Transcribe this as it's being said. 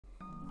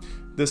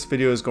This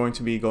video is going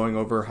to be going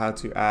over how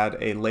to add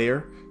a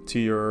layer to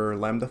your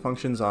Lambda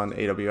functions on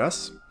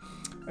AWS.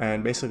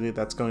 And basically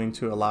that's going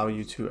to allow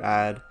you to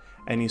add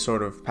any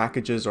sort of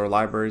packages or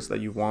libraries that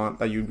you want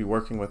that you'd be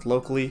working with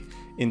locally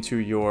into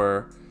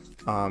your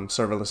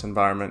serverless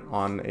environment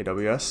on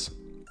AWS.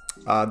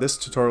 This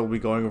tutorial will be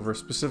going over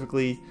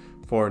specifically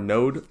for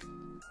Node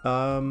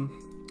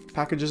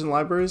packages and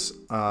libraries.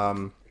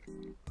 I'll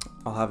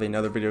have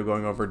another video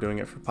going over doing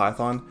it for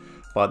Python,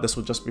 but this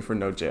will just be for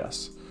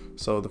Node.js.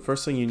 So the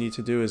first thing you need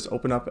to do is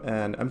open up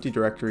an empty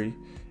directory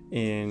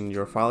in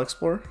your file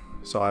explorer.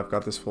 So I've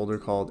got this folder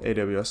called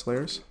AWS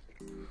layers.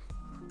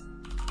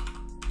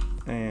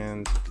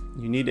 And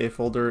you need a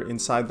folder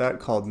inside that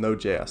called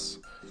Node.js.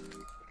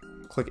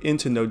 Click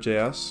into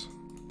Node.js,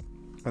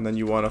 and then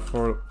you want a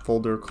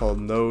folder called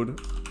Node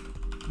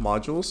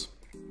modules.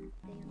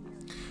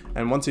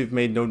 And once you've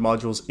made Node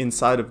modules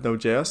inside of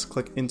Node.js,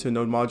 click into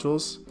Node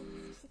modules.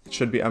 It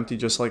should be empty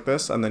just like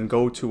this, and then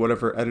go to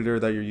whatever editor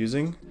that you're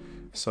using.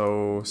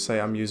 So say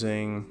I'm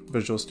using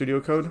Visual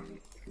Studio Code.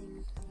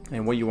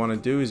 And what you want to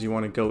do is you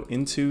want to go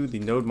into the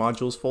Node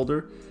modules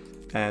folder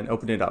and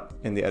open it up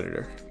in the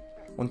editor.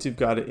 Once you've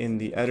got it in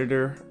the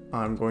editor,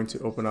 I'm going to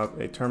open up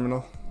a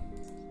terminal.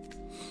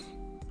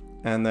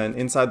 And then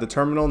inside the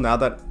terminal, now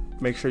that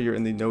make sure you're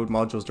in the Node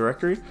modules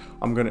directory,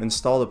 I'm going to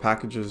install the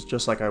packages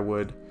just like I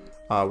would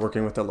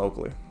working with it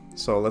locally.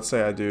 So let's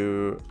say I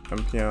do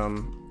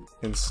npm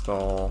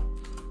install,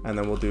 and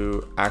then we'll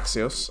do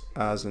Axios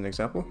as an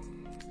example.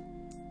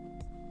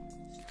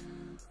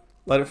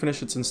 Let it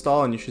finish its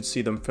install and you should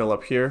see them fill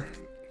up here.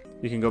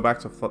 You can go back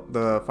to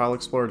the file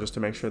explorer just to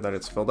make sure that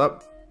it's filled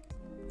up.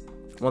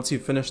 Once you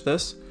finish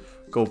this,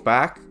 go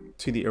back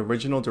to the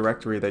original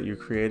directory that you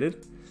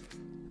created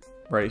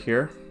right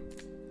here,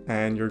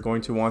 and you're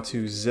going to want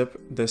to zip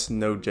this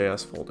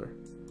Node.js folder.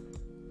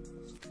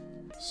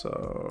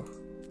 So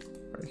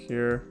right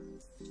here,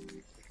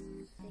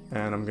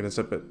 and I'm going to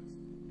zip it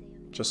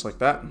just like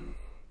that.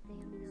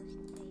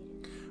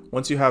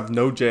 Once you have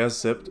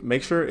Node.js zipped,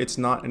 make sure it's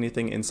not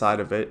anything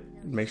inside of it.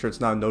 Make sure it's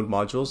not Node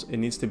modules. It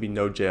needs to be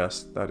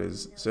Node.js that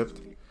is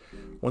zipped.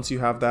 Once you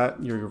have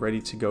that, you're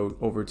ready to go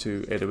over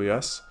to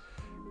AWS.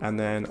 And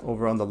then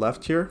over on the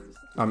left here,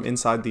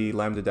 inside the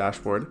Lambda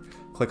dashboard,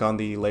 click on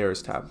the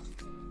Layers tab.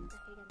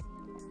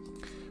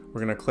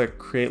 We're going to click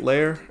Create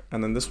Layer,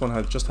 and then this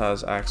one just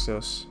has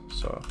Axios,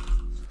 so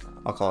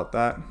I'll call it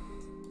that.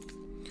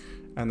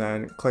 And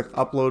then click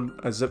Upload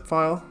a zip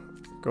file.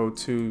 Go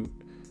to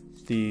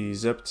the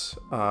zipped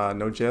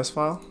Node.js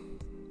file,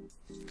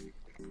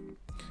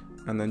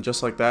 and then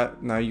just like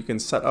that, now you can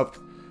set up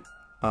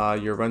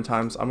your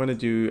runtimes. I'm going to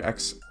do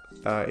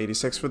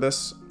x86 for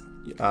this.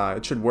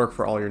 It should work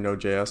for all your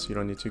Node.js. You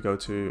don't need to go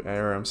to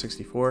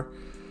ARM64.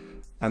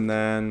 And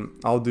then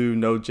I'll do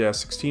Node.js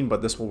 16,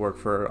 but this will work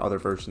for other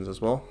versions as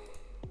well.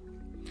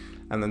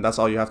 And then that's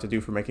all you have to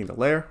do for making the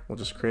layer. We'll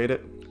just create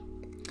it.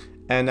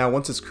 And now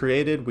once it's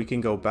created, we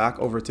can go back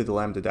over to the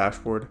Lambda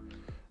dashboard.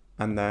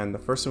 And then the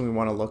first thing we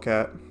want to look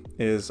at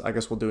is, I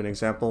guess we'll do an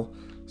example.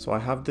 So I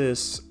have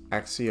this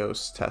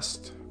Axios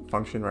test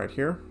function right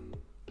here.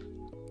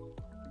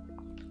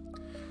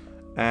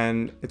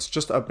 And it's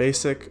just a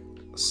basic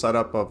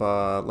setup of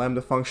a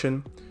Lambda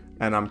function.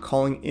 And I'm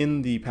calling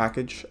in the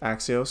package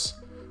Axios.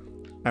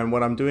 And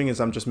what I'm doing is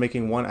I'm just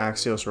making one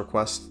Axios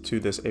request to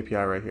this API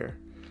right here.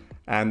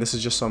 And this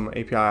is just some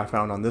API I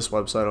found on this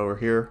website over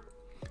here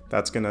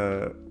that's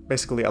gonna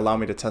basically allow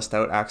me to test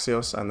out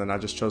Axios, and then I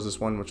just chose this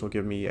one, which will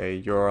give me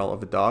a URL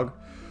of a dog.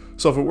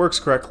 So if it works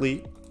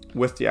correctly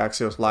with the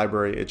Axios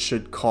library, it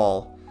should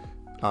call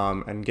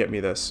and get me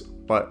this.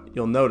 But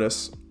you'll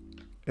notice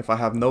if I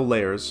have no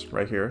layers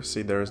right here,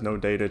 see there is no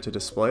data to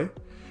display.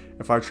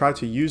 If I try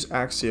to use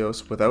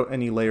Axios without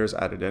any layers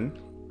added in,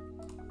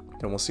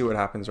 then we'll see what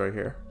happens right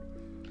here.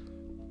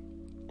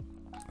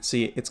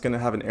 See, it's gonna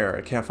have an error.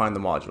 It can't find the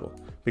module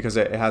because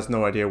it has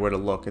no idea where to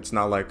look. It's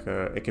not like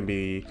it can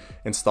be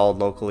installed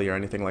locally or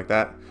anything like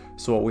that.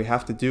 So what we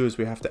have to do is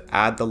we have to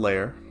add the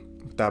layer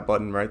with that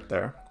button right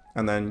there.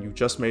 And then you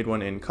just made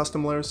one in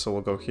custom layers. So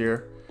we'll go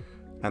here,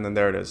 and then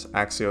there it is,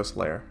 Axios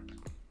layer.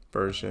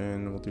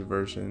 We'll do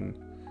version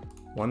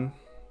 1.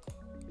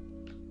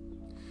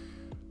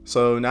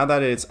 So now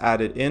that it's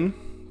added in,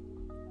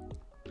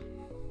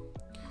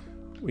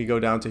 we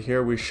go down to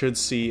here, we should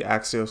see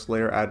Axios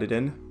layer added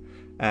in.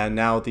 And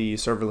now the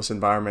serverless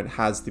environment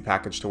has the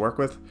package to work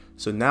with.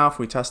 So now if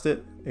we test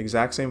it,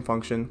 exact same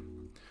function,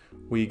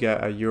 we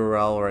get a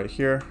URL right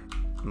here.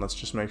 And let's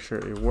just make sure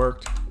it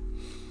worked.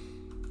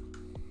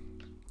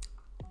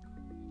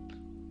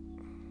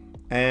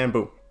 And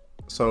boom.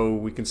 So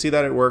we can see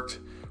that it worked.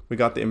 We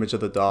got the image of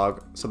the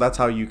dog. So that's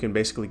how you can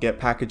basically get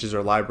packages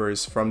or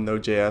libraries from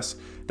Node.js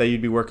that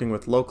you'd be working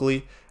with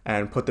locally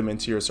and put them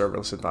into your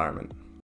serverless environment.